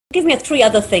Give me three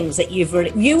other things that you've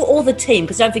really, you or the team,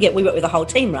 because don't forget we work with the whole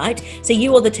team, right? So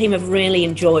you or the team have really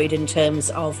enjoyed in terms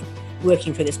of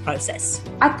working through this process.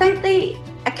 I think the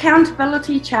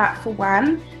accountability chart, for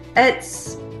one,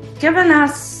 it's given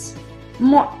us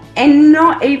more, and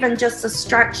not even just the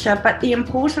structure, but the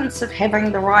importance of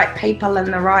having the right people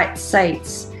in the right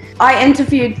seats. I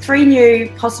interviewed 3 new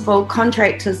possible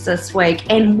contractors this week,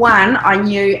 and one I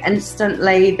knew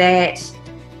instantly that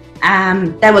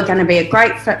they were going to be a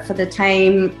great fit for the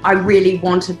team. I really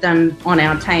wanted them on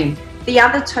our team. The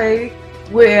other 2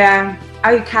 were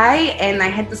okay, and they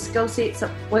had the skill sets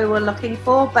that we were looking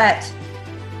for, but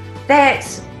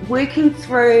that working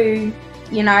through,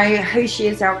 you know, who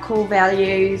shares our core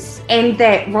values and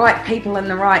that right people in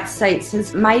the right seats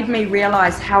has made me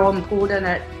realise how important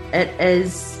it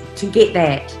is to get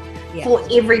that for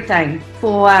everything,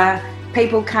 for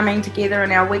people coming together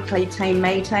in our weekly team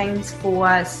meetings,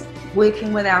 for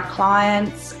working with our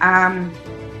clients.